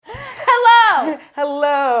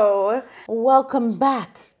Welcome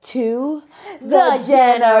back to The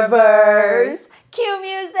Jenaverse. Cue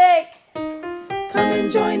music. Come and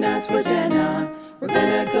join us, we're Jenna. We're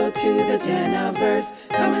gonna go to the Jenaverse.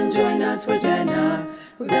 Come and join us, we're Jenna.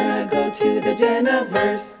 We're gonna go to the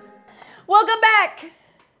Jenaverse. Welcome back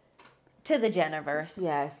to the Jenaverse.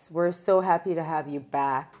 Yes, we're so happy to have you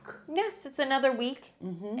back. Yes, it's another week.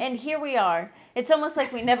 And here we are. It's almost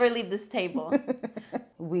like we never leave this table.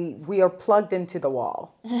 We are plugged into the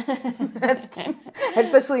wall.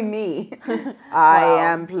 Especially me. I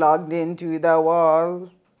am plugged into the wall.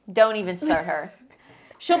 Don't even start her.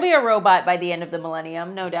 She'll be a robot by the end of the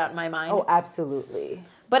millennium, no doubt in my mind. Oh, absolutely.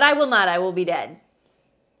 But I will not. I will be dead.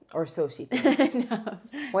 Or so she thinks. No.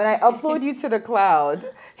 When I upload you to the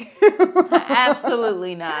cloud.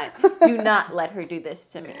 Absolutely not. Do not let her do this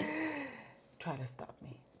to me. Try to stop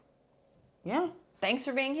me. Yeah. Thanks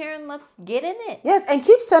for being here, and let's get in it. Yes, and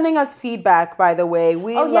keep sending us feedback, by the way.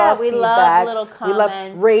 We love feedback. Love little comments. We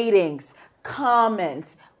love ratings,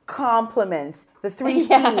 comments, compliments, the 3 C's.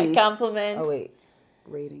 Yeah, compliments. Oh, wait.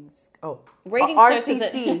 Ratings. Oh, ratings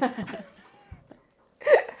RCC.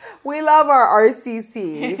 We love our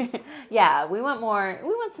RCC. Yeah, we want more. We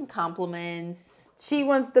want some compliments. She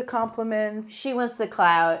wants the compliments. She wants the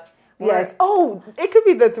clout. Yes. Oh, it could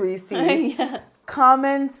be the 3 C's. Yeah.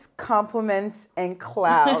 Comments, compliments, and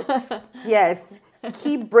clout. Yes.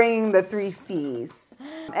 Keep bringing the 3 C's.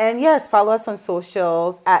 And yes, follow us on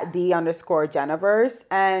socials at @the_Jenaverse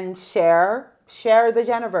and share the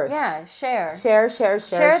Jenaverse. Yeah, share. Share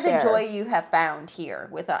the joy you have found here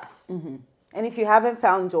with us. Mm-hmm. And if you haven't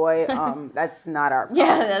found joy, that's not our problem.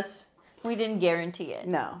 Yeah, we didn't guarantee it.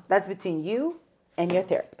 No, that's between you and your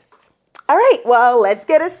therapist. All right, well, let's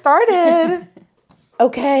get it started.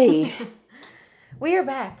 Okay. We are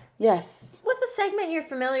back. Yes. With a segment you're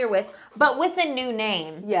familiar with, but with a new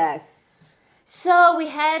name. Yes. So we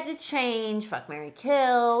had to change Fuck, Marry,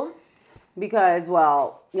 Kill. Because,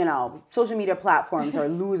 well, you know, social media platforms are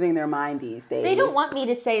losing their mind these days. They don't want me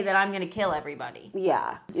to say that I'm going to kill everybody.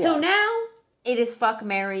 Yeah. So now it is Fuck,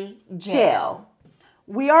 Marry, Jail.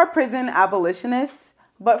 We are prison abolitionists,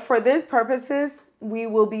 but for these purposes, we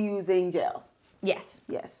will be using jail. Yes.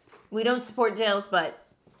 Yes. We don't support jails, but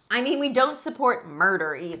I mean, we don't support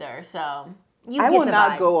murder either, so you I get will the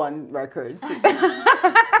not vibe. go on record. But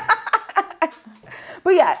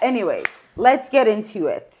yeah, anyways, let's get into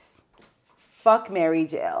it. Fuck, marry,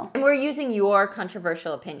 jail. We're using your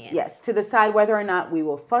controversial opinion. Yes, to decide whether or not we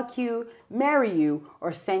will fuck you, marry you,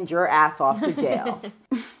 or send your ass off to jail.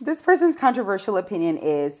 This person's controversial opinion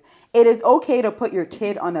is, it is okay to put your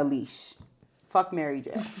kid on a leash. Fuck, marry,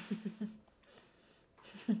 jail.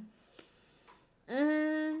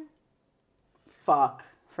 Fuck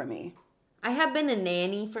for me. I have been a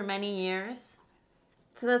nanny for many years,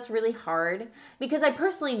 so that's really hard because I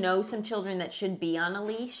personally know some children that should be on a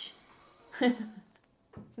leash. But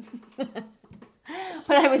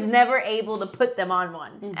I was never able to put them on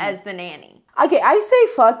one as the nanny. Okay, I say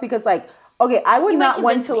fuck because, like, okay, I would not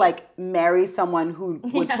want to, me. like, marry someone who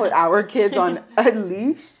would put our kids on a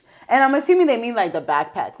leash. And I'm assuming they mean, like, the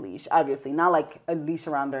backpack leash, obviously, not, like, a leash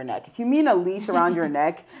around their neck. If you mean a leash around your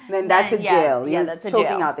neck, then that's a jail. You're that's a choking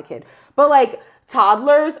jail. out the kid. But, like,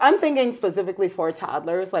 toddlers, I'm thinking specifically for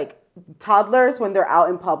toddlers, like, toddlers, when they're out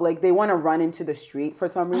in public, they want to run into the street for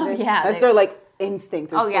some reason. That's their, like,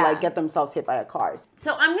 instinct is to, like, get themselves hit by a car.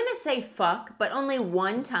 So I'm going to say fuck, but only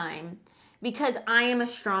one time because I am a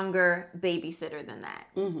stronger babysitter than that.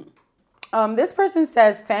 This person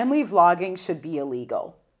says family vlogging should be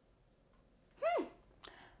illegal.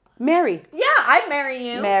 Marry. Yeah, I'd marry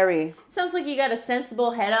you. Marry. Sounds like you got a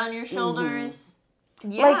sensible head on your shoulders.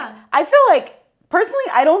 Yeah. Like, I feel like, personally,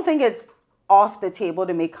 I don't think it's off the table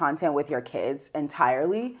to make content with your kids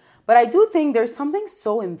entirely. But I do think there's something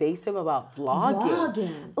so invasive about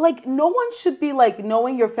vlogging. Like, no one should be, like,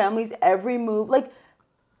 knowing your family's every move. Like,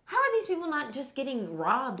 how are these people not just getting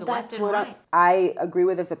robbed left and right? I agree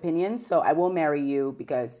with this opinion, so I will marry you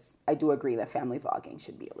because I do agree that family vlogging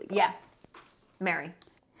should be illegal. Yeah. Marry.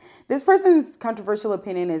 This person's controversial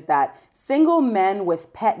opinion is that single men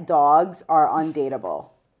with pet dogs are undateable.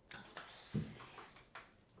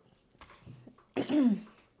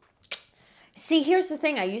 See, here's the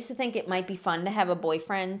thing. I used to think it might be fun to have a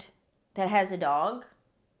boyfriend that has a dog.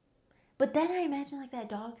 But then I imagine, like, that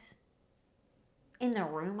dog's in the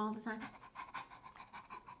room all the time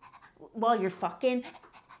while you're fucking.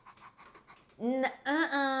 You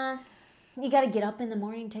got to get up in the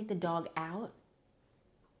morning and take the dog out.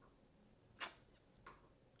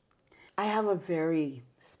 I have a very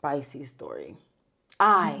spicy story.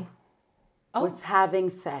 I was having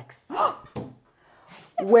sex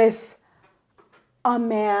with a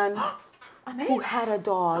man who had a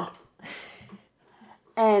dog.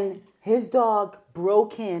 And his dog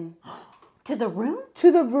broke in. To the room?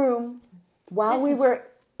 To the room while we were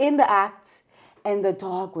in the act. And the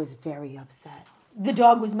dog was very upset. The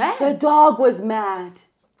dog was mad? The dog was mad.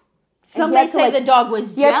 Some may say the dog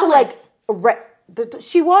was jealous.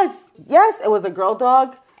 She was. Yes, it was a girl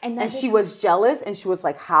dog. And she was jealous. And she was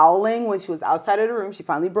like howling when she was outside of the room. She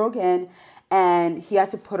finally broke in. And he had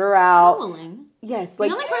to put her out. Howling? Yes. The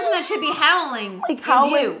only person that should be howling is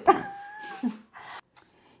you.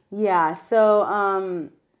 Yeah, so,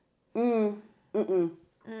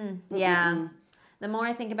 yeah. The more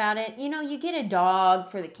I think about it, you get a dog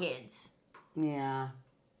for the kids. Yeah.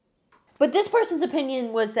 But this person's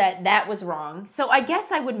opinion was that was wrong. So I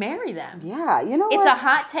guess I would marry them. Yeah, you know what? It's a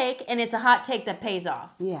hot take, and it's a hot take that pays off.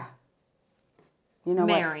 Yeah. You know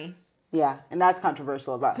marry. What? Yeah, and that's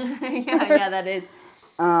controversial of us. yeah, that is.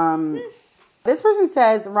 This person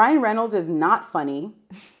says, Ryan Reynolds is not funny.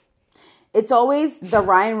 It's always the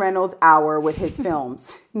Ryan Reynolds hour with his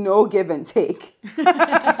films. No give and take.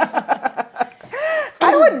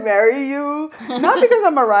 I would marry you. Not because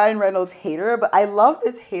I'm a Ryan Reynolds hater, but I love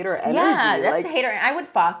this hater energy. Yeah, that's a hater. I would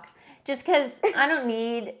fuck. Just because I don't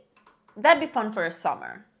need... That'd be fun for a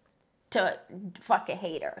summer. To fuck a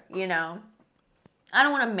hater, I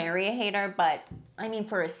don't want to marry a hater, but... I mean,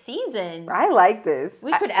 for a season... I like this.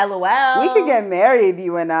 We could LOL. We could get married,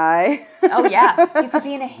 you and I. Oh, yeah. You could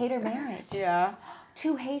be in a hater marriage. Yeah.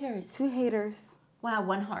 2 haters. 2 haters. Wow,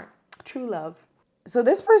 1 heart. True love. So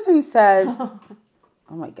this person says...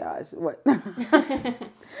 Oh my gosh, what?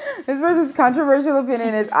 This person's controversial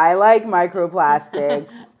opinion is, I like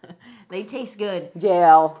microplastics. They taste good.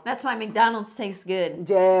 Jail. That's why McDonald's tastes good.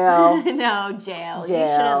 Jail. No, jail. You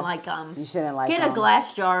shouldn't like them. You shouldn't like them. Get a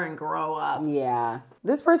glass jar and grow up. Yeah.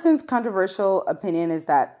 This person's controversial opinion is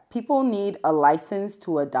that people need a license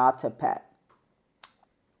to adopt a pet.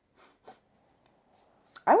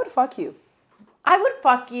 I would fuck you. I would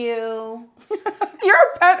fuck you. You're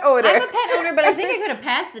a pet owner. I'm a pet owner, but I think I could have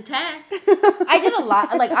passed the test. I did a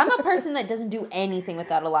lot. Like, I'm a person that doesn't do anything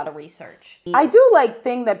without a lot of research. I do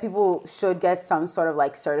think that people should get some sort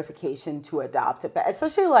of certification to adopt a pet,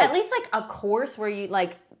 especially at least a course where you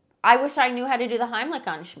I wish I knew how to do the Heimlich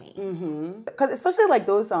on Shmi. Mm-hmm. Because especially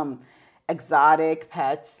those exotic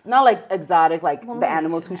pets, not exotic the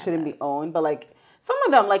animals who shouldn't be owned, but some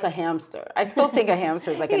of them, like a hamster. I still think a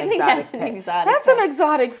hamster is an exotic pet. That's an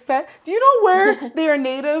exotic pet. Do you know where they are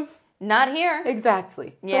native? Not here.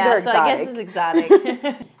 Exactly. Yeah, so I guess it's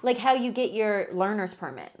exotic. Like how you get your learner's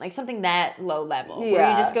permit. Like something that low level. Yeah.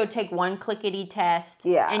 Where you just go take one clickety test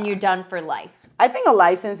and you're done for life. I think a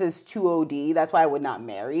license is too OD. That's why I would not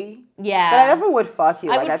marry. Yeah. But I definitely would fuck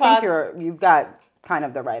you. I think you've got kind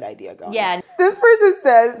of the right idea going. Yeah. This person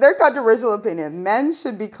says, their controversial opinion, men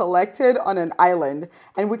should be collected on an island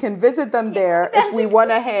and we can visit them there if we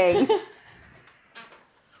want to hang.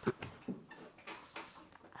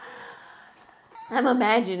 I'm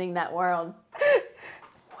imagining that world.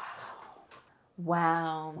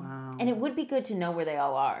 Wow. And it would be good to know where they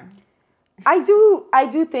all are. I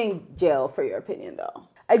do think jail for your opinion though.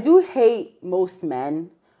 I do hate most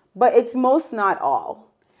men, but it's most not all.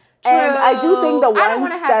 True. And I do think the ones I don't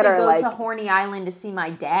want to have that to are go to Horny Island to see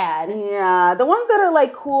my dad. Yeah, the ones that are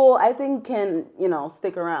cool, I think can,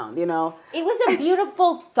 stick around, It was a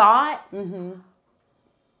beautiful thought.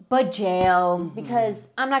 But jail, because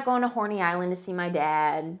I'm not going to Horny Island to see my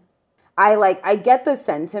dad. I get the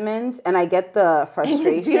sentiment and I get the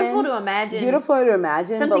frustration. It's beautiful to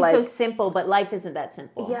imagine. Something so simple, but life isn't that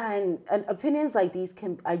simple. Yeah, and opinions like these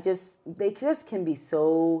can be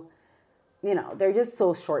so, they're just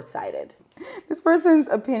so short-sighted. This person's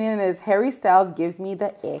opinion is Harry Styles gives me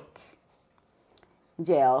the ick.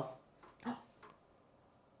 Jail.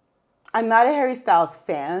 I'm not a Harry Styles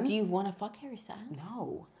fan. Do you want to fuck Harry Styles?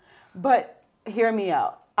 No. But hear me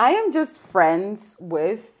out. I am just friends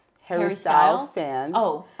with Harry Styles fans.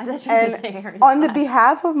 Oh, I thought you were going to say Harry Styles. On the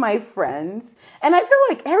behalf of my friends, and I feel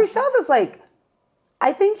like Harry Styles is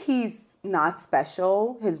I think he's not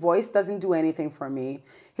special. His voice doesn't do anything for me.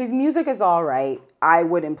 His music is all right. I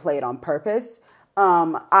wouldn't play it on purpose.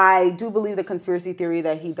 I do believe the conspiracy theory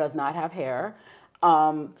that he does not have hair.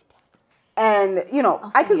 And,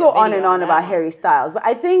 I could go on and on about Harry Styles, but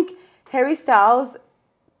I think Harry Styles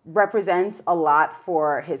represents a lot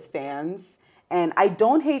for his fans. And I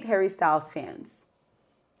don't hate Harry Styles fans.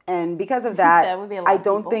 And because of that, I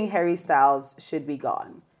don't think Harry Styles should be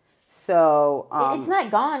gone. So... it's not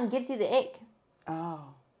gone. Gives you the ick. Oh.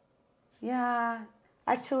 Yeah.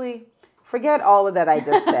 Actually, forget all of that I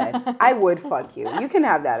just said. I would fuck you. You can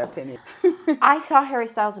have that opinion. I saw Harry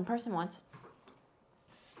Styles in person once.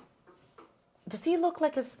 Does he look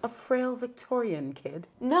like a frail Victorian kid?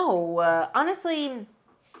 No, honestly,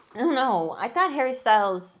 I don't know. I thought Harry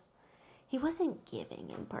Styles, he wasn't giving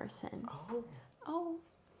in person. Oh,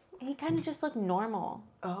 he kind of just looked normal.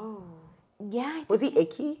 Oh. Yeah. Was he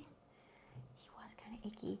icky? He was kind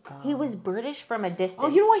of icky. He was British from a distance. Oh,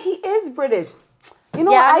 you know what? He is British. You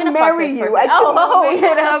know Yeah, what? I'd marry you. I couldn't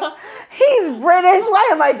make it up. He's British. Why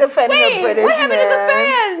am I defending a British man? What happened to the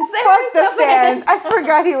fans? Fuck the fans. I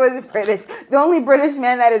forgot he was British. The only British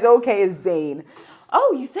man that is okay is Zayn.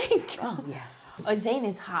 Oh, you think? Oh, yes. Oh, Zayn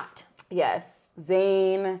is hot. Yes.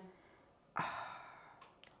 Zayn.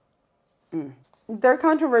 Their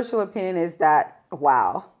controversial opinion is that,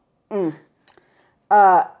 wow.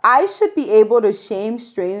 I should be able to shame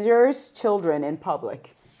strangers' children in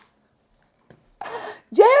public.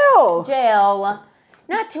 Jail.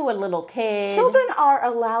 Not to a little kid. Children are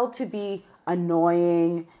allowed to be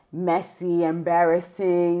annoying, messy,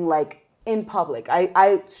 embarrassing, like in public.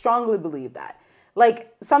 I strongly believe that.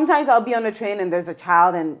 Like sometimes I'll be on a train and there's a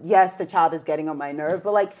child and yes, the child is getting on my nerve,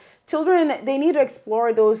 but like children, they need to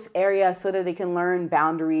explore those areas so that they can learn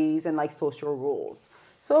boundaries and like social rules.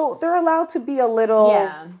 So they're allowed to be a little,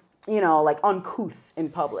 you know, like uncouth in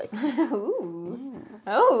public. Ooh.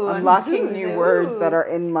 Oh, unlocking new words that are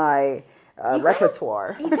in my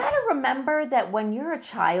repertoire. You gotta remember that when you're a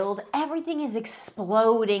child, everything is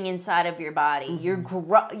exploding inside of your body. Your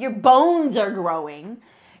bones are growing.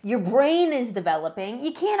 Your brain is developing.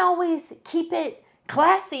 You can't always keep it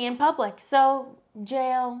classy in public. So,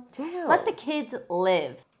 jail. Let the kids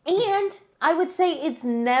live. And I would say it's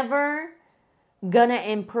never gonna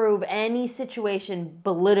improve any situation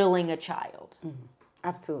belittling a child.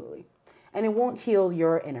 Absolutely. And it won't heal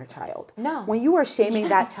your inner child. No. When you are shaming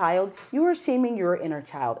that child, you are shaming your inner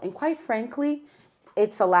child. And quite frankly,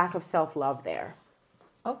 it's a lack of self-love there.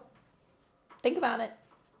 Oh, think about it.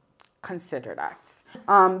 Consider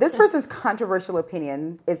that. This person's controversial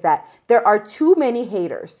opinion is that there are too many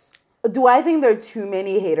haters. Do I think there are too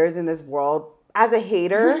many haters in this world? As a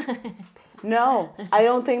hater, no, I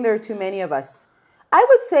don't think there are too many of us. I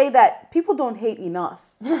would say that people don't hate enough.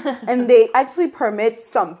 And they actually permit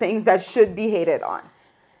some things that should be hated on.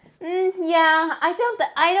 Yeah,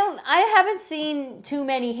 I haven't seen too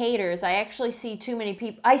many haters. I actually see too many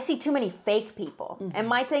people. I see too many fake people. And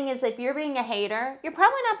my thing is, if you're being a hater, you're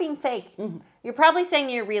probably not being fake. You're probably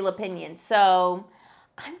saying your real opinion. So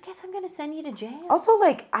I guess I'm going to send you to jail. Also,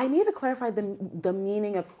 like, I need to clarify the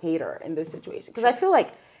meaning of hater in this situation. Because I feel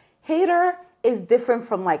like hater is different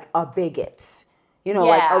from, like, a bigot. You know,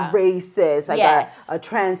 like a racist, like a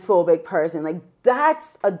transphobic person. Like,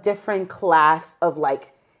 that's a different class of,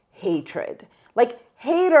 like, hatred. Like,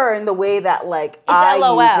 hater in the way that, like, I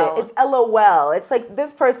LOL. use it. It's LOL. It's like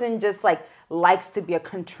this person just, like, likes to be a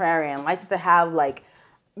contrarian, likes to have, like,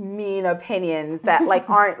 mean opinions that, like,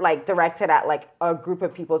 aren't, like, directed at, like, a group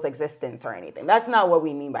of people's existence or anything. That's not what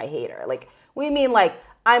we mean by hater. Like, we mean, like,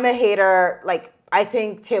 I'm a hater. Like, I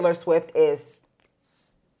think Taylor Swift is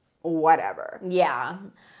whatever. Yeah.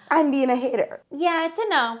 I'm being a hater. Yeah, it's a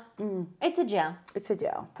no. It's a jail. It's a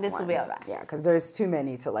jail. This will be all right. Yeah, because there's too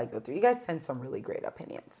many to like go through. You guys send some really great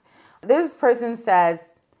opinions. This person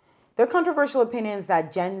says their controversial opinion is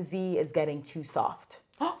that Gen Z is getting too soft.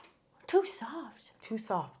 Too soft. Too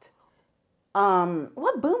soft.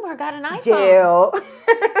 What boomer got an iPhone?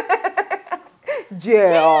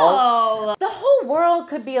 Jail. The whole world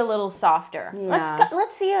could be a little softer. Yeah.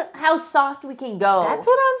 Let's see how soft we can go. That's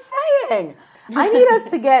what I'm saying. I need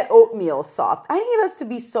us to get oatmeal soft. I need us to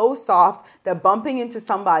be so soft that bumping into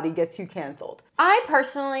somebody gets you canceled. I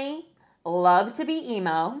personally love to be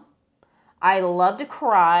emo. I love to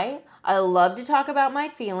cry. I love to talk about my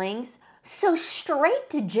feelings. So straight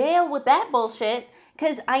to jail with that bullshit,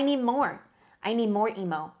 because I need more. I need more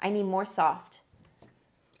emo. I need more soft.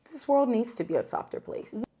 This world needs to be a softer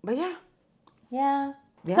place. But yeah.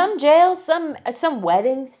 Some jails, some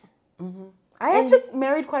weddings. I actually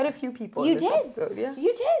married quite a few people in this episode. Yeah.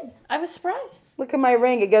 You did. I was surprised. Look at my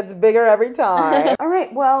ring. It gets bigger every time. All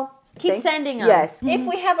right. Well, keep sending them. Yes. If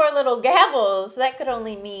we have our little gavels, that could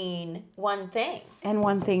only mean one thing. And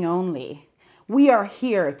one thing only. We are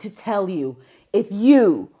here to tell you if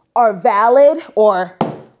you are valid or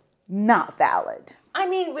not valid. I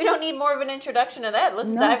mean, we don't need more of an introduction to that.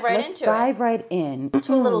 Let's dive right into it. Let's dive right in.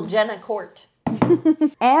 To a little Jenna Court.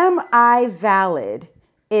 Am I valid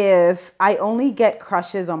if I only get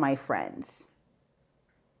crushes on my friends?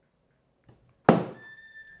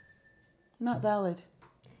 Not valid.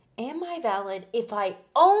 Am I valid if I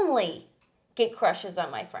only get crushes on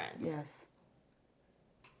my friends? Yes.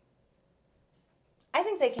 I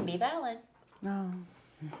think they can be valid. No.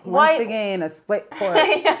 Why? Once again, a split court.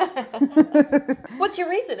 What's your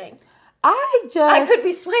reasoning? I could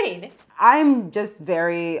be swayed. I'm just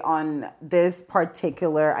very on this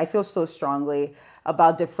particular, I feel so strongly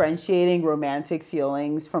about differentiating romantic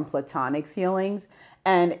feelings from platonic feelings.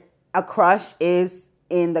 And a crush is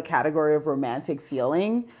in the category of romantic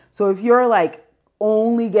feeling. So if you're like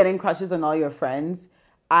only getting crushes on all your friends,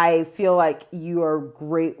 I feel like you are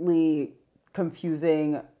greatly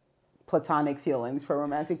confusing platonic feelings for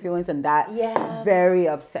romantic feelings. And that very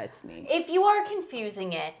upsets me. If you are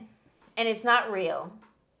confusing it and it's not real,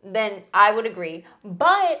 then I would agree.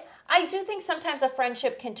 But I do think sometimes a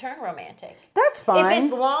friendship can turn romantic. That's fine. If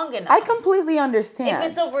it's long enough. I completely understand.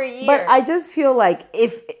 If it's over a year. But I just feel like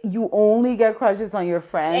if you only get crushes on your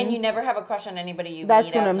friends. And you never have a crush on anybody you meet out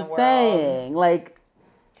in the world. That's what I'm saying. Like.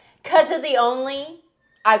 Because of the only,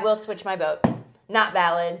 I will switch my vote. Not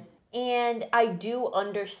valid. And I do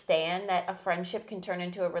understand that a friendship can turn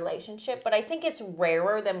into a relationship. But I think it's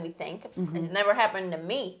rarer than we think. Mm-hmm. It's never happened to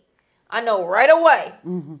me. I know right away.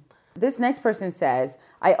 Mm-hmm. This next person says,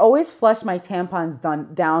 I always flush my tampons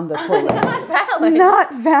down the toilet. Not valid.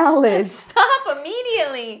 Not valid. Stop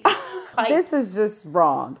immediately. This is just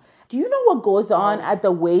wrong. Do you know what goes on at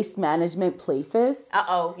the waste management places?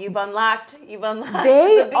 Uh-oh, you've unlocked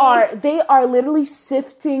They are literally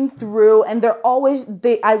sifting through, and they're always,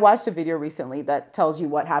 I watched a video recently that tells you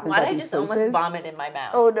what happens at these places. I just almost vomit in my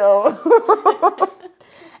mouth? Oh no.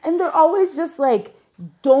 And they're always just like,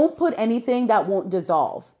 don't put anything that won't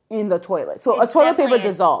dissolve in the toilet. So a toilet paper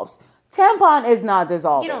dissolves. Tampon is not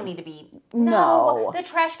dissolving. You don't need to be. No. The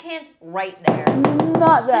trash can's right there.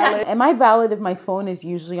 Not valid. Am I valid if my phone is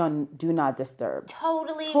usually on Do Not Disturb?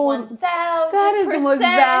 Totally, 1,000%. That is the most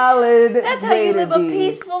valid. That's how you live a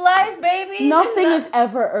peaceful life, baby. Nothing is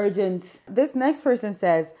ever urgent. This next person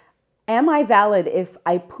says, am I valid if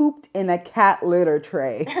I pooped in a cat litter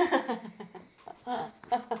tray? Why?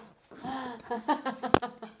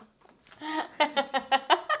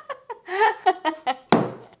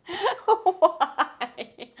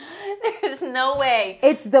 There's no way.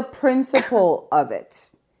 It's the principle of it.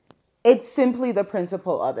 It's simply the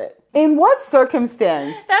principle of it. In what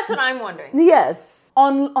circumstance? That's what I'm wondering. Yes.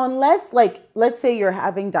 Unless, like, let's say you're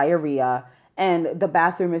having diarrhea and the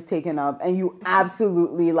bathroom is taken up and you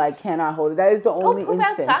absolutely, like, cannot hold it. That is the only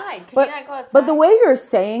instance. Outside. Can you not go outside? But the way you're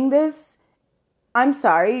saying this, I'm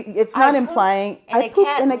sorry, it's not implying I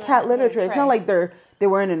pooped in a cat litter tray. It's not like they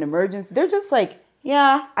were in an emergency. They're just like,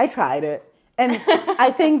 yeah, I tried it. And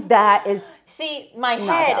I think that is my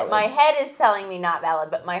head is telling me not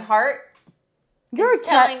valid, but my heart is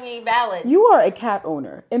telling me valid. You are a cat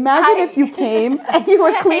owner. Imagine if you came and you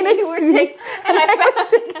were cleaning streets and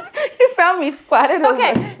you found me squatted over.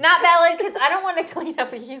 Okay, not valid because I don't want to clean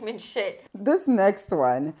up a human shit. This next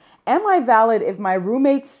one. Am I valid if my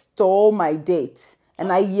roommate stole my date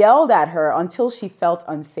and I yelled at her until she felt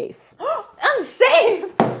unsafe? Unsafe?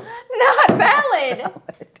 Not valid.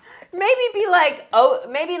 Maybe be like,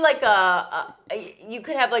 you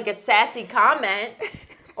could have like a sassy comment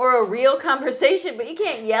or a real conversation, but you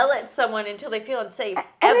can't yell at someone until they feel unsafe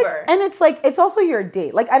ever. And it's like, it's also your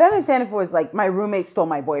date. Like, I don't understand if it was like, my roommate stole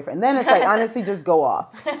my boyfriend. Then it's like, honestly, just go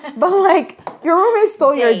off. But like, your roommate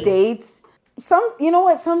stole your dates. You know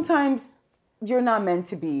what? Sometimes you're not meant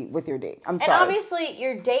to be with your date. I'm sorry. And obviously,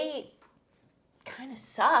 your date kind of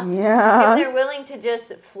sucks. Yeah. If they're willing to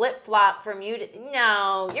just flip-flop from you to...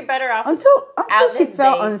 No, you're better off until she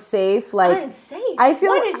felt unsafe. Like, unsafe? I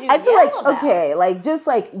feel like, okay, like, just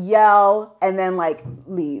like yell and then like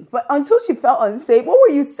leave. But until she felt unsafe, what were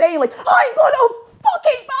you saying? Like, I'm gonna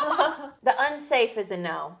fucking mama. The unsafe is a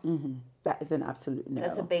no. Mm-hmm. That is an absolute no.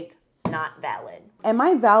 That's a big not valid. Am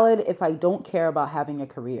I valid if I don't care about having a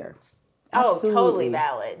career? Absolutely. Oh, totally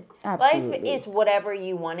valid. Absolutely. Life is whatever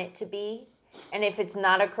you want it to be. And if it's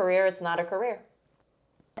not a career, it's not a career.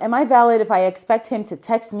 Am I valid if I expect him to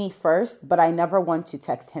text me first, but I never want to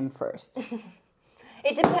text him first?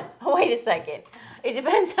 It depends. Wait a second. It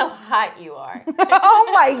depends how hot you are.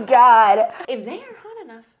 Oh my God. If they are hot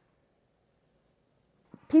enough.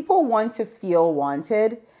 People want to feel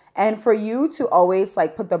wanted. And for you to always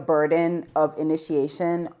like put the burden of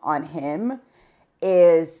initiation on him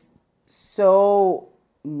is so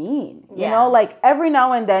mean. You know, like every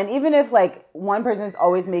now and then, even if like one person is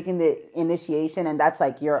always making the initiation and that's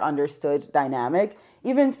like your understood dynamic,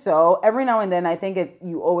 even so, every now and then I think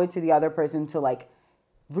you owe it to the other person to like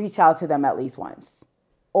reach out to them at least once.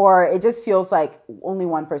 Or it just feels like only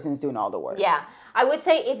one person is doing all the work. Yeah. I would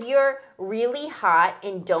say if you're really hot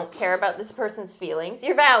and don't care about this person's feelings,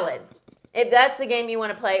 you're valid. If that's the game you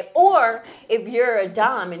want to play. Or if you're a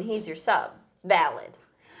dom and he's your sub, valid.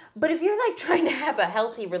 But if you're like trying to have a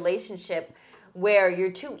healthy relationship where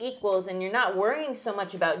you're two equals and you're not worrying so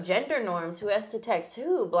much about gender norms, who has to text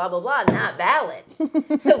who, blah, blah, blah, not valid.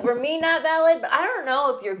 So for me, not valid, but I don't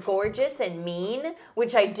know if you're gorgeous and mean,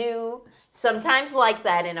 which I do sometimes like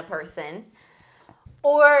that in a person,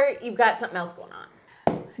 or you've got something else going on.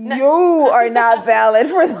 You are not valid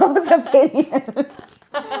for those opinions.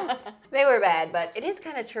 They were bad, but it is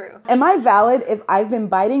kind of true. Am I valid if I've been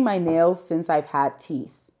biting my nails since I've had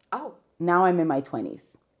teeth? Oh. Now I'm in my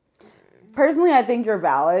 20s. Personally, I think you're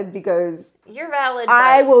valid because... You're valid,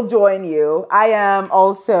 I will join you. I am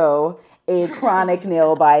also a chronic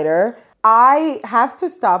nail biter. I have to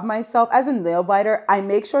stop myself. As a nail biter, I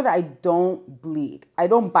make sure that I don't bleed. I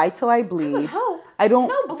don't bite till I bleed. I would hope. I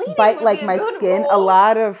don't bite like my skin. Rule. A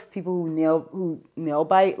lot of people who nail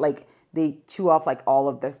bite, like they chew off like all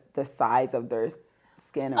of the sides of their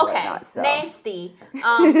skin or whatnot. So. Nasty.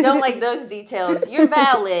 Don't like those details. You're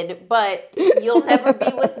valid, but you'll never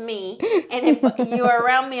be with me. And if you are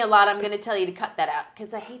around me a lot, I'm going to tell you to cut that out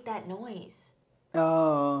because I hate that noise.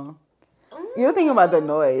 Oh. You're thinking about the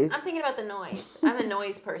noise. I'm thinking about the noise. I'm a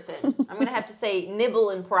noise person. I'm going to have to say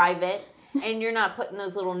nibble in private, and you're not putting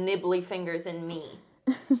those little nibbly fingers in me.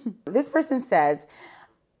 This person says,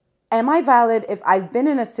 am I valid if I've been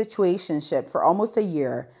in a situationship for almost a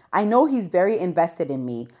year? I know he's very invested in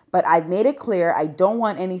me, but I've made it clear I don't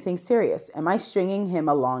want anything serious. Am I stringing him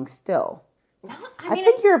along still? No, I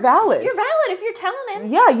think you're valid. You're valid if you're telling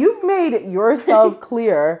him. Yeah, you've made yourself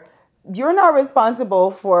clear. You're not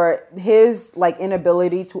responsible for his like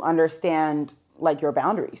inability to understand like your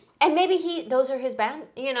boundaries. And maybe those are his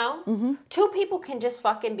Mm-hmm. Two people can just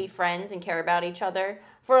fucking be friends and care about each other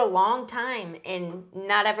for a long time and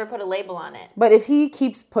not ever put a label on it. But if he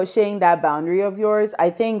keeps pushing that boundary of yours, I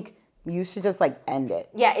think you should just like end it.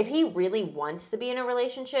 Yeah, if he really wants to be in a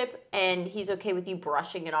relationship and he's okay with you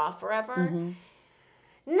brushing it off forever,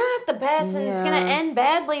 not the best and it's going to end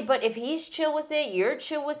badly. But if he's chill with it, you're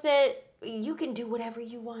chill with it, you can do whatever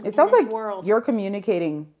you want it sounds like world. You're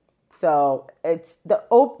communicating. So it's the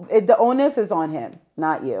onus is on him,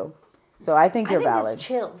 not you. So I think you're valid. It's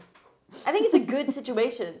chill. I think it's a good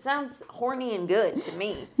situation. It sounds horny and good to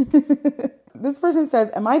me. This person says,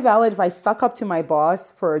 am I valid if I suck up to my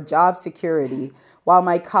boss for job security while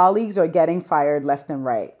my colleagues are getting fired left and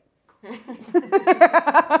right?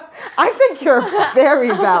 I think you're very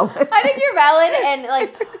valid. I think you're valid. And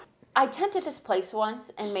like, I tempted this place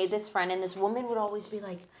once and made this friend, and this woman would always be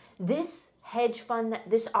like, this hedge fund that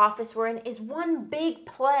this office we're in is one big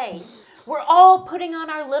play. We're all putting on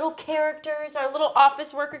our little characters, our little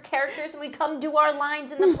office worker characters, and we come do our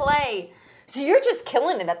lines in the play. So you're just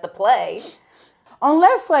killing it at the play.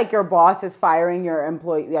 Unless like your boss is firing your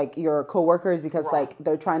employee, like your coworkers because like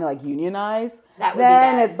they're trying to like unionize, that would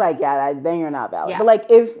then be bad. It's like, then you're not valid. Yeah. But like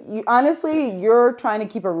if you honestly, you're trying to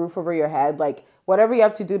keep a roof over your head, like whatever you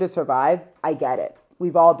have to do to survive, I get it.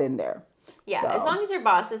 We've all been there. Yeah, so. As long as your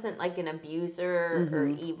boss isn't like an abuser or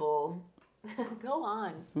evil, go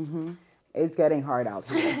on. Mm-hmm. It's getting hard out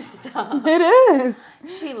here. Stop. It is.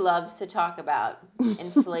 She loves to talk about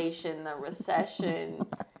inflation, the recession.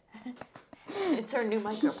 It's her new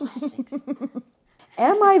microplastics.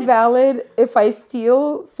 Am I valid if I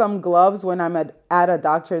steal some gloves when I'm at a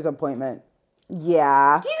doctor's appointment?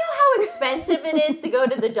 Yeah. Do you know how expensive it is to go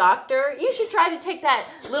to the doctor? You should try to take that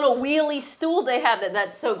little wheelie stool they have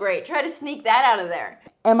that's so great. Try to sneak that out of there.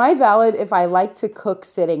 Am I valid if I like to cook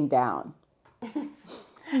sitting down?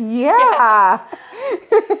 Yeah.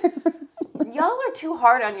 Y'all are too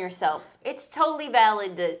hard on yourself. It's totally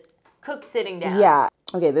valid to cook sitting down. Yeah.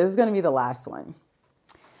 Okay, this is going to be the last one.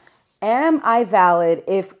 Am I valid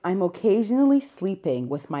if I'm occasionally sleeping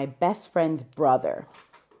with my best friend's brother?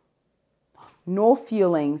 No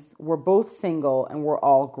feelings. We're both single and we're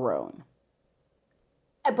all grown.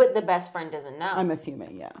 But the best friend doesn't know. I'm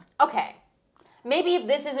assuming, yeah. Okay. Maybe if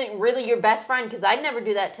this isn't really your best friend, because I'd never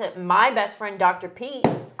do that to my best friend, Dr. Pete.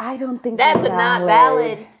 I don't think that's not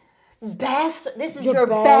valid. This is your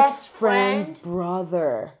best friend's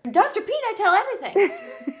brother. Dr. Pete, I tell everything.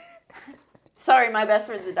 Sorry, my best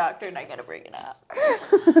friend's a doctor and I gotta bring it up.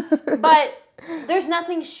 But there's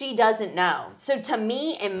nothing she doesn't know. So to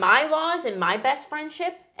me, in my laws, in my best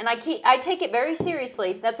friendship, and I take it very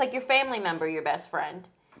seriously, that's like your family member, your best friend,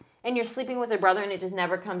 and you're sleeping with her brother and it just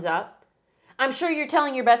never comes up. I'm sure you're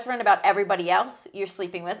telling your best friend about everybody else you're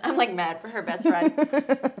sleeping with. I'm like mad for her best friend.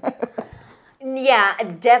 Yeah,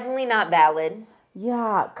 definitely not valid.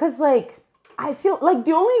 Yeah, because like I feel like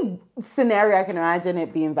the only scenario I can imagine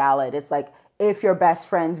it being valid is like if your best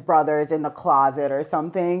friend's brother is in the closet or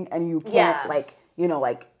something and you can't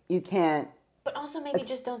you can't But also maybe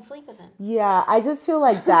just don't sleep with him. Yeah, I just feel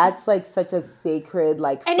like that's like such a sacred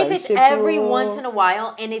like and friendship if it's every rule. once in a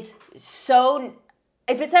while, and it's so...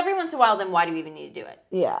 If it's every once in a while, then why do we even need to do it?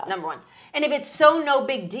 Yeah. Number one. And if it's so no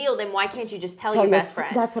big deal, then why can't you just tell your best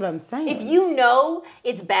friend? That's what I'm saying. If you know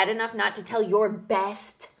it's bad enough not to tell your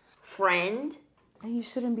best friend... then you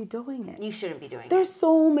shouldn't be doing it. You shouldn't be doing it. There's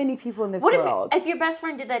so many people in this world. What if your best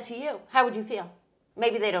friend did that to you? How would you feel?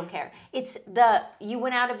 Maybe they don't care. It's you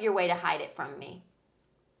went out of your way to hide it from me.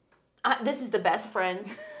 This is the best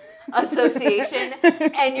friends association,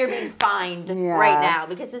 and you're being fined right now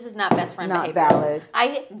because this is not best friend behavior. Not valid.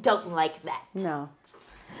 I don't like that. No.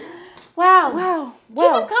 Wow. Keep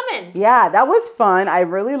them coming. Yeah, that was fun. I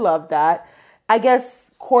really loved that. I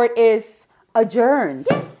guess court is adjourned.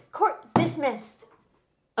 Yes, court dismissed.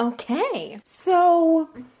 Okay. So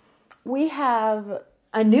we have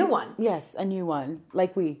a new one. Yes, a new one,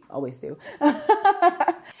 like we always do.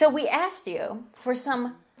 So we asked you for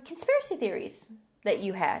some conspiracy theories that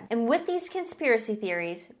you had. And with these conspiracy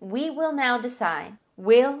theories, we will now decide,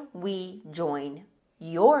 will we join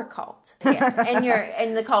your cult? Yes.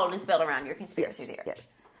 And the cult is built around your conspiracy theory.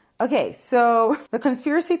 Yes. Okay, so the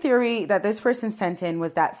conspiracy theory that this person sent in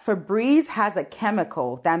was that Febreze has a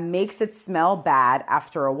chemical that makes it smell bad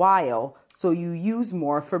after a while, so you use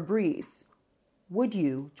more Febreze. Would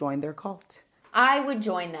you join their cult? I would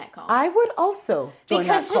join that cult. I would also join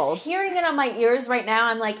that cult. Because just hearing it on my ears right now,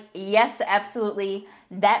 I'm like, yes, absolutely.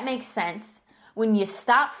 That makes sense. When you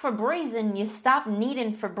stop Febrezing, you stop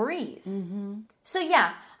needing Febreze. Mm-hmm. So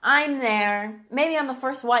yeah, I'm there. Maybe I'm the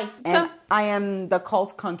first wife. And I am the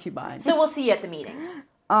cult concubine. So we'll see you at the meetings.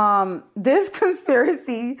 This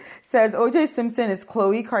conspiracy says O.J. Simpson is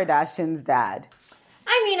Khloe Kardashian's dad.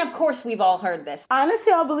 I mean, of course, we've all heard this.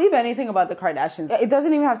 Honestly, I'll believe anything about the Kardashians. It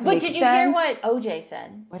doesn't even have to make sense. But did you hear what OJ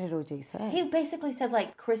said? What did OJ say? He basically said,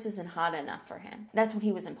 like, Chris isn't hot enough for him. That's what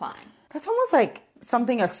he was implying. That's almost like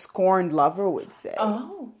something a scorned lover would say.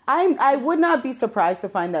 Oh. I would not be surprised to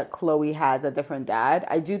find that Khloe has a different dad.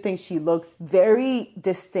 I do think she looks very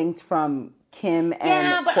distinct from Kim and Courtney.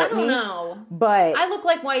 Yeah, but I don't know. But I look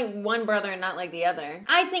like one brother and not like the other.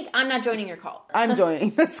 I think I'm not joining your cult. I'm joining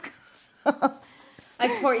this cult. I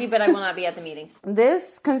support you, but I will not be at the meetings.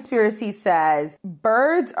 This conspiracy says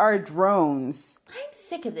birds are drones. I'm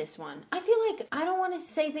sick of this one. I feel like I don't want to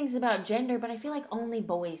say things about gender, but I feel like only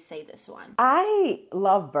boys say this one. I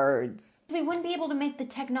love birds. We wouldn't be able to make the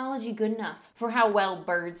technology good enough for how well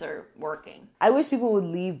birds are working. I wish people would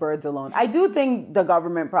leave birds alone. I do think the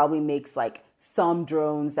government probably makes like some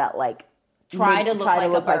drones that like try to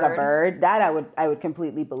look like a bird. That I would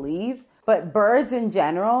completely believe. But birds in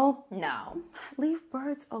general? No. Leave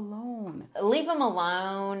birds alone. Leave them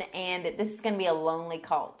alone, and this is going to be a lonely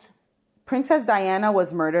cult. Princess Diana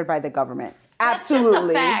was murdered by the government.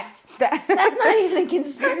 Absolutely. That's just a fact. That's not even a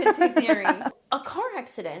conspiracy theory. A car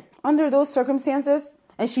accident. Under those circumstances,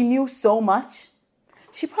 and she knew so much,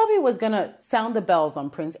 she probably was going to sound the bells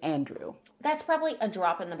on Prince Andrew. That's probably a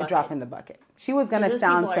drop in the bucket. A drop in the bucket. She was going to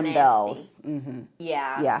sound some bells. Mm-hmm.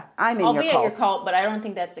 Yeah. Yeah. I'm in I'll your be cult. at your cult, but I don't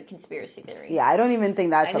think that's a conspiracy theory. Yeah, I don't even think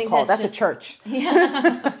that's a cult. That's a church.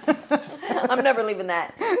 Yeah. I'm never leaving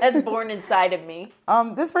that. That's born inside of me.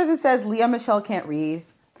 This person says Leah Michelle can't read.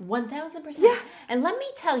 1,000%. Yeah. And let me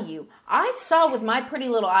tell you, I saw with my pretty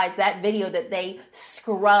little eyes that video that they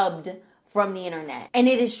scrubbed from the internet. And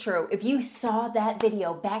it is true. If you saw that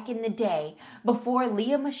video back in the day, before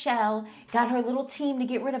Leah Michelle got her little team to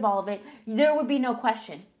get rid of all of it, there would be no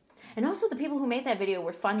question. And also the people who made that video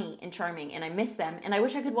were funny and charming, and I miss them. And I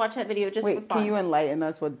wish I could watch that video just for fun. Can you enlighten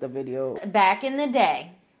us with the video? Back in the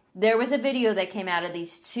day, there was a video that came out of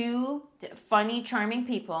these two funny, charming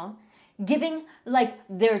people giving like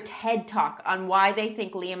their TED talk on why they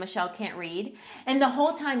think Leah Michelle can't read. And the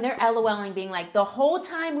whole time they're LOLing, being like, the whole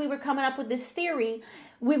time we were coming up with this theory,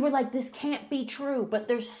 we were like, this can't be true, but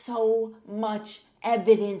there's so much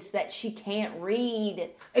evidence that she can't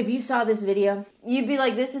read. If you saw this video, you'd be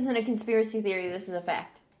like, this isn't a conspiracy theory, this is a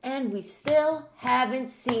fact. And we still haven't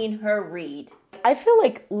seen her read. I feel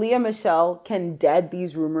like Leah Michelle can dead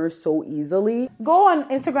these rumors so easily. Go on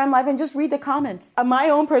Instagram Live and just read the comments. My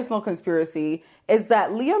own personal conspiracy is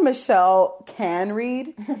that Leah Michelle can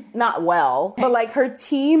read, not well, but like her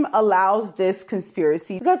team allows this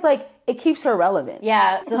conspiracy because like it keeps her relevant.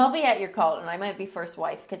 Yeah, so I'll be at your cult and I might be first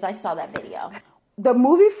wife because I saw that video. The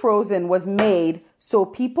movie Frozen was made so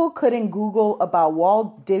people couldn't Google about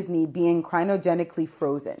Walt Disney being cryogenically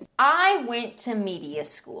frozen. I went to media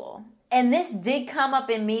school, and this did come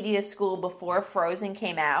up in media school before Frozen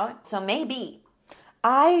came out, so maybe.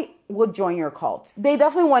 I would join your cult. They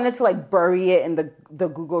definitely wanted to like bury it in the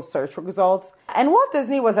Google search results. And Walt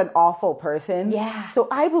Disney was an awful person. Yeah. So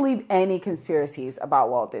I believe any conspiracies about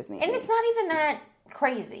Walt Disney. And it's not even that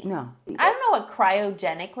crazy. No. I don't know what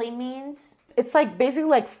cryogenically means. It's like basically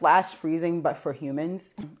like flash freezing, but for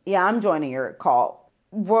humans. Yeah, I'm joining your cult.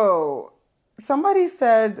 Whoa. Somebody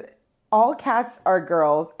says all cats are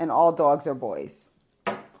girls and all dogs are boys.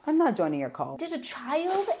 I'm not joining your cult. Did a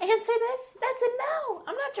child answer this? That's a no.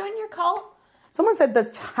 I'm not joining your cult. Someone said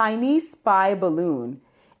the Chinese spy balloon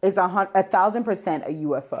is 1,000% a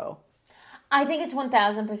UFO. I think it's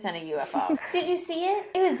 1,000% a UFO. Did you see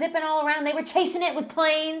it? It was zipping all around. They were chasing it with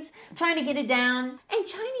planes, trying to get it down. And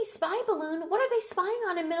Chinese spy balloon, what are they spying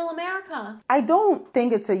on in Middle America? I don't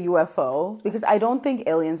think it's a UFO because I don't think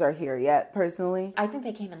aliens are here yet, personally. I think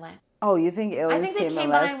they came and left. Oh, you think aliens came and left? I think they came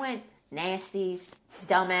by and went, nasties,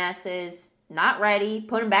 dumbasses, not ready,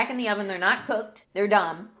 put them back in the oven. They're not cooked. They're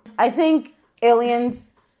dumb. I think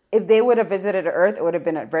aliens, if they would have visited Earth, it would have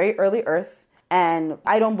been a very early Earth. And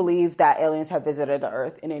I don't believe that aliens have visited the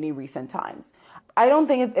Earth in any recent times. I don't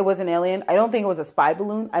think it was an alien. I don't think it was a spy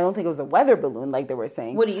balloon. I don't think it was a weather balloon like they were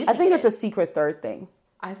saying. What do you think I think it's a secret third thing.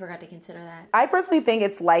 I forgot to consider that. I personally think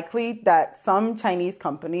it's likely that some Chinese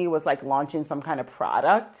company was like launching some kind of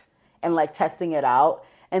product and like testing it out.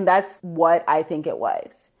 And that's what I think it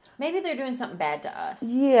was. Maybe they're doing something bad to us.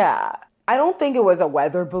 Yeah. I don't think it was a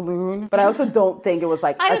weather balloon, but I also don't think it was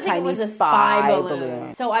like a Chinese spy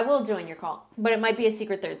balloon. So I will join your call, but it might be a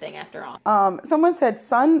secret third thing after all. Someone said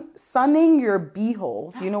sunning your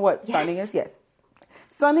beehole. Do you know what sunning is? Yes.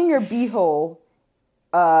 Sunning your beehole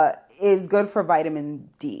is good for vitamin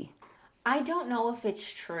D. I don't know if it's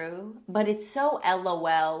true, but it's so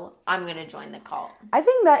LOL. I'm going to join the cult. I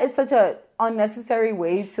think that is such a unnecessary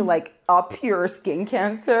way to like up your skin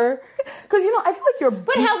cancer. Because, you know, I feel like you're...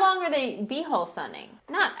 But how long are they beehole sunning?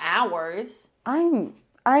 Not hours. I'm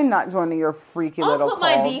not joining your freaky little I'll put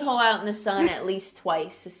my beehole out in the sun at least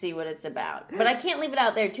twice to see what it's about. But I can't leave it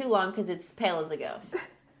out there too long because it's pale as a ghost.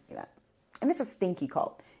 Yeah. And it's a stinky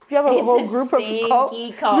cult. If you have a whole group of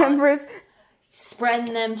cult members...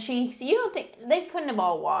 Spreading them cheeks. You don't think... They couldn't have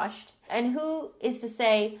all washed. And who is to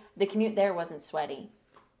say the commute there wasn't sweaty?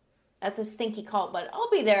 That's a stinky cult, but I'll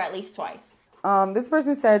be there at least twice. This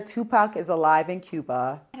person said Tupac is alive in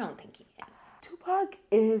Cuba. I don't think he is. Tupac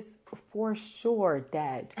is for sure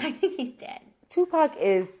dead. I think he's dead. Tupac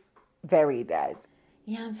is very dead.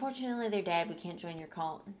 Yeah, unfortunately they're dead. We can't join your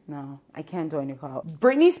cult. No, I can't join your cult.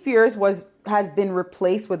 Britney Spears has been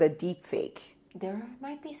replaced with a deep fake. There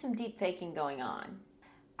might be some deep faking going on.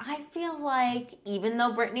 I feel like even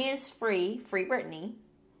though Britney is free Britney,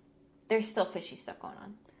 there's still fishy stuff going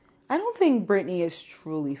on. I don't think Britney is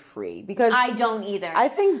truly free because... I don't either. I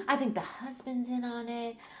think the husband's in on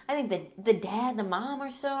it. I think the dad, the mom are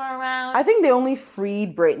still around. I think they only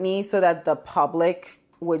freed Britney so that the public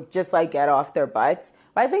would just like get off their butts.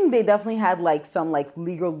 But I think they definitely had like some like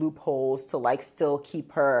legal loopholes to like still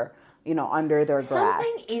keep her, you know, under their grasp.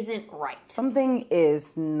 Something isn't right. Something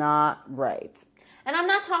is not right. And I'm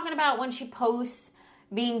not talking about when she posts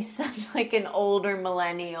being such like an older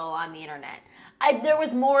millennial on the internet. There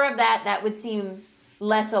was more of that would seem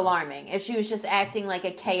less alarming if she was just acting like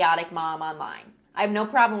a chaotic mom online. I have no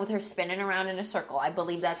problem with her spinning around in a circle. I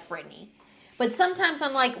believe that's Britney. But sometimes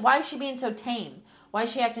I'm like, why is she being so tame? Why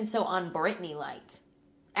is she acting so un-Britney-like?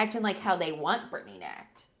 Acting like how they want Britney to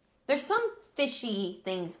act. There's some fishy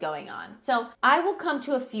things going on. So I will come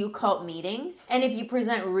to a few cult meetings, and if you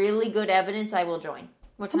present really good evidence, I will join.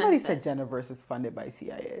 Somebody said Jenaverse is funded by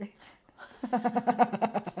CIA.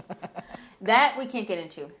 That we can't get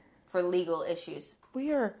into for legal issues.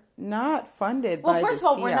 We are not funded by the CIA. Well, first of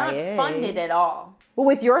all, we're not funded at all. Well,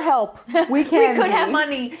 with your help, we can. We could have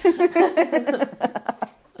money.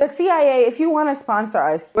 The CIA, if you want to sponsor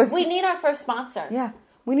us. We need our first sponsor. Yeah,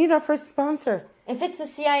 we need our first sponsor. If it's the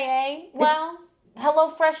CIA, well,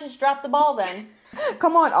 HelloFresh has dropped the ball then.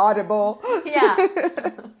 Come on, Audible. Yeah.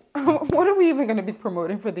 What are we even going to be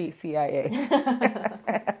promoting for the CIA?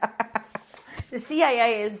 The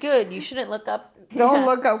CIA is good. You shouldn't look up. Don't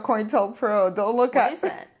look up COINTELPRO. Don't look up. What is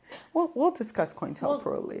that? We'll discuss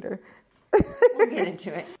COINTELPRO later. We'll get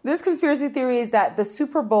into it. This conspiracy theory is that the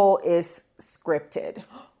Super Bowl is scripted.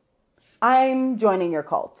 I'm joining your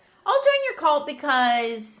cult. I'll join your cult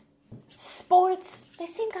because sports, they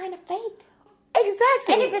seem kind of fake.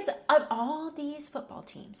 Exactly. And if it's all these football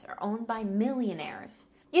teams are owned by millionaires,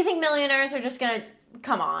 you think millionaires are just going to...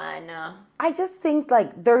 Come on. I just think,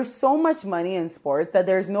 like, there's so much money in sports that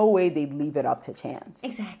there's no way they'd leave it up to chance.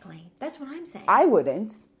 Exactly. That's what I'm saying. I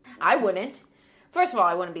wouldn't. First of all,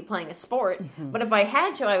 I wouldn't be playing a sport, but if I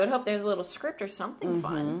had to, I would hope there's a little script or something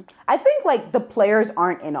fun. I think, like, the players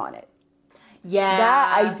aren't in on it. Yeah.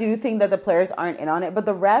 That, I do think that the players aren't in on it, but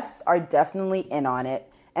the refs are definitely in on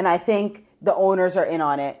it. And I think the owners are in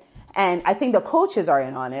on it. And I think the coaches are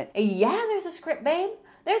in on it. Yeah, there's a script, babe.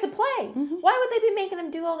 There's a play. Why would they be making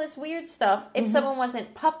them do all this weird stuff if someone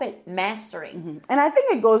wasn't puppet mastering? And I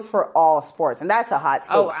think it goes for all sports, and that's a hot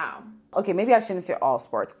take. Oh, wow. Okay, maybe I shouldn't say all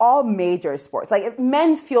sports. All major sports. Like if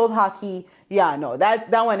men's field hockey, yeah, no,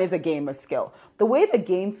 that one is a game of skill. The way the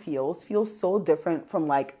game feels so different from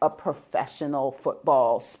like a professional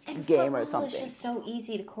football game or something. It's just so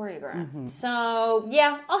easy to choreograph. So,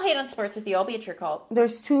 yeah, I'll hate on sports with you. I'll be at your cult.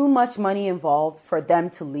 There's too much money involved for them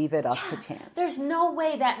to leave it up to chance. There's no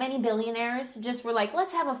way that many billionaires just were like,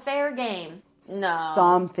 let's have a fair game. No.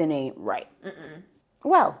 Something ain't right.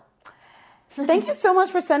 Well, thank you so much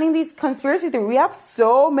for sending these conspiracy theories. We have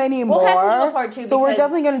so many more. We'll have to do a part 2. So we're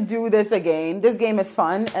definitely going to do this again. This game is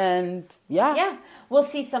fun, and yeah. Yeah. We'll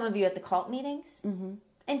see some of you at the cult meetings.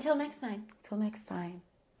 Until next time. Till next time.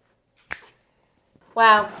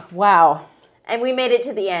 Wow. And we made it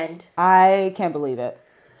to the end. I can't believe it.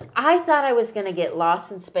 I thought I was going to get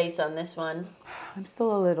lost in space on this one. I'm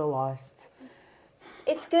still a little lost.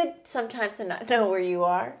 It's good sometimes to not know where you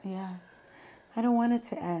are. Yeah. I don't want it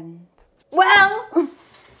to end. Well,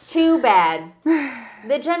 too bad.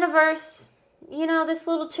 The Jenaverse, this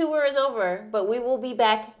little tour is over, but we will be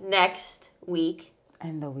back next week.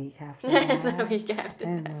 And the week after that. And the week after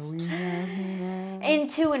that. The week after that.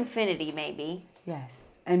 Into infinity, maybe.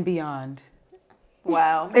 Yes. And beyond.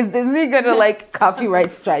 Wow. Is Disney going to,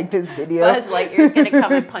 copyright strike this video? Buzz Lightyear's going to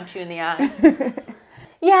come and punch you in the eye.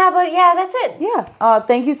 Yeah, but that's it. Yeah.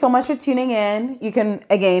 Thank you so much for tuning in. You can,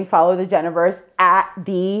 again, follow the Jenaverse at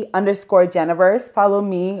 @the_Jenaverse. Follow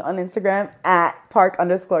me on Instagram at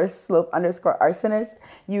 @park_slope_arsonist.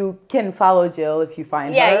 You can follow Jill if you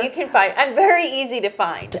find her. Yeah, you can find. I'm very easy to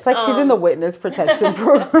find. It's like she's in the witness protection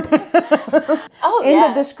program. In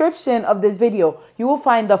the description of this video, you will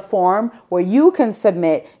find the form where you can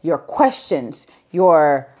submit your questions,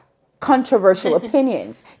 your controversial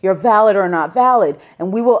opinions, your valid or not valid,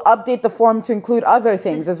 and we will update the form to include other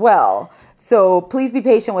things as well. So please be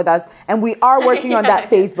patient with us, and we are working on that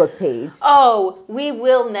Facebook page. Oh, we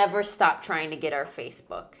will never stop trying to get our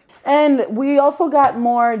Facebook. And we also got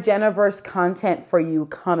more Jenaverse content for you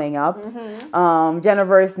coming up.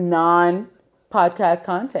 Jenaverse non-podcast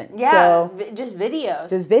content. Yeah, so, just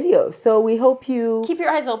videos. So we hope you keep your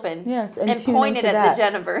eyes open. Yes, and point it at the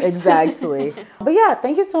Jenaverse. Exactly. But yeah,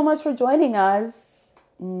 thank you so much for joining us.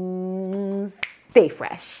 Stay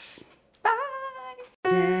fresh.